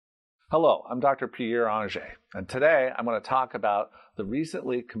Hello, I'm Dr. Pierre Angier, and today I'm going to talk about the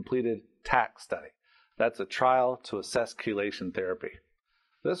recently completed TACT study. That's a trial to assess chelation therapy.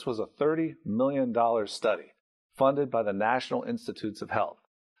 This was a $30 million study funded by the National Institutes of Health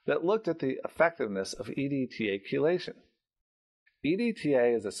that looked at the effectiveness of EDTA chelation.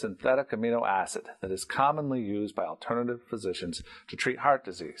 EDTA is a synthetic amino acid that is commonly used by alternative physicians to treat heart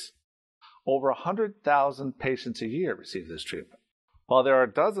disease. Over 100,000 patients a year receive this treatment. While there are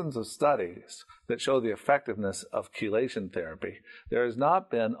dozens of studies that show the effectiveness of chelation therapy, there has not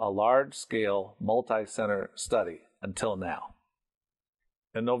been a large-scale, multi-center study until now.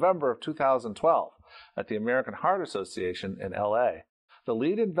 In November of 2012, at the American Heart Association in LA, the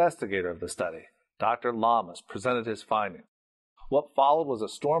lead investigator of the study, Dr. Lamas, presented his findings. What followed was a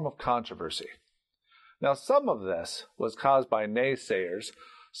storm of controversy. Now, some of this was caused by naysayers,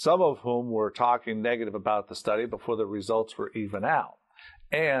 some of whom were talking negative about the study before the results were even out.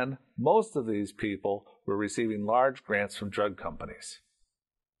 And most of these people were receiving large grants from drug companies.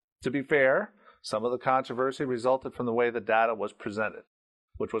 To be fair, some of the controversy resulted from the way the data was presented,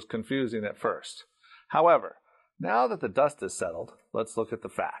 which was confusing at first. However, now that the dust is settled, let's look at the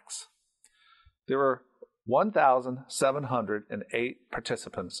facts. There were 1,708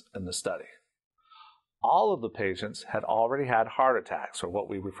 participants in the study. All of the patients had already had heart attacks, or what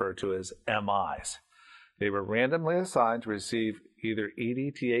we refer to as MIs. They were randomly assigned to receive either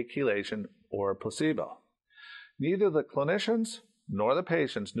EDTA chelation or a placebo. Neither the clinicians nor the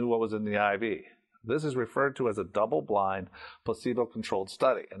patients knew what was in the IV. This is referred to as a double-blind, placebo-controlled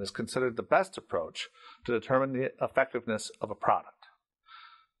study and is considered the best approach to determine the effectiveness of a product.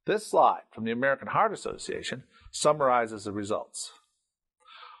 This slide from the American Heart Association summarizes the results.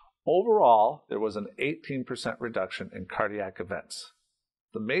 Overall, there was an 18% reduction in cardiac events.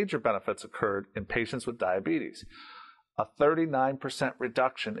 The major benefits occurred in patients with diabetes, a 39%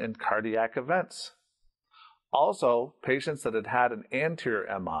 reduction in cardiac events. Also, patients that had had an anterior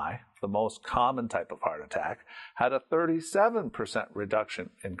MI, the most common type of heart attack, had a 37%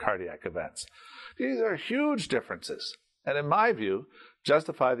 reduction in cardiac events. These are huge differences, and in my view,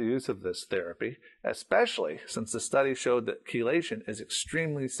 justify the use of this therapy, especially since the study showed that chelation is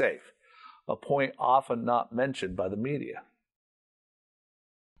extremely safe, a point often not mentioned by the media.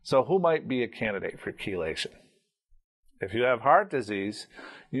 So who might be a candidate for chelation? If you have heart disease,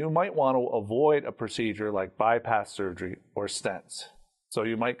 you might want to avoid a procedure like bypass surgery or stents. So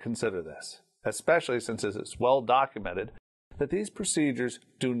you might consider this, especially since it is well documented that these procedures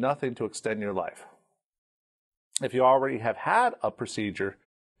do nothing to extend your life. If you already have had a procedure,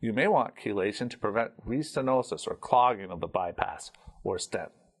 you may want chelation to prevent restenosis or clogging of the bypass or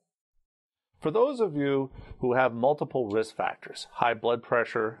stent. For those of you who have multiple risk factors, high blood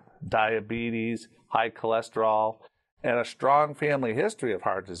pressure, diabetes, high cholesterol, and a strong family history of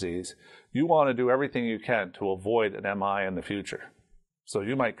heart disease, you want to do everything you can to avoid an MI in the future. So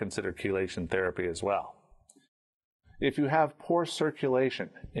you might consider chelation therapy as well. If you have poor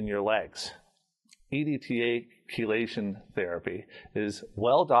circulation in your legs, EDTA chelation therapy is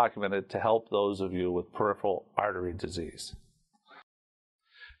well documented to help those of you with peripheral artery disease.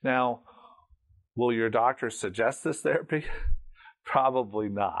 Now, will your doctor suggest this therapy? Probably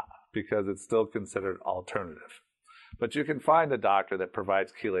not, because it's still considered alternative. But you can find a doctor that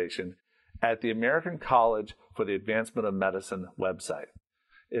provides chelation at the American College for the Advancement of Medicine website.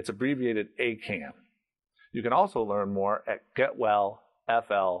 It's abbreviated ACAM. You can also learn more at getwellfl.com.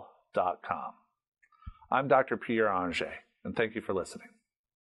 I'm Dr. Pierre Angier, and thank you for listening.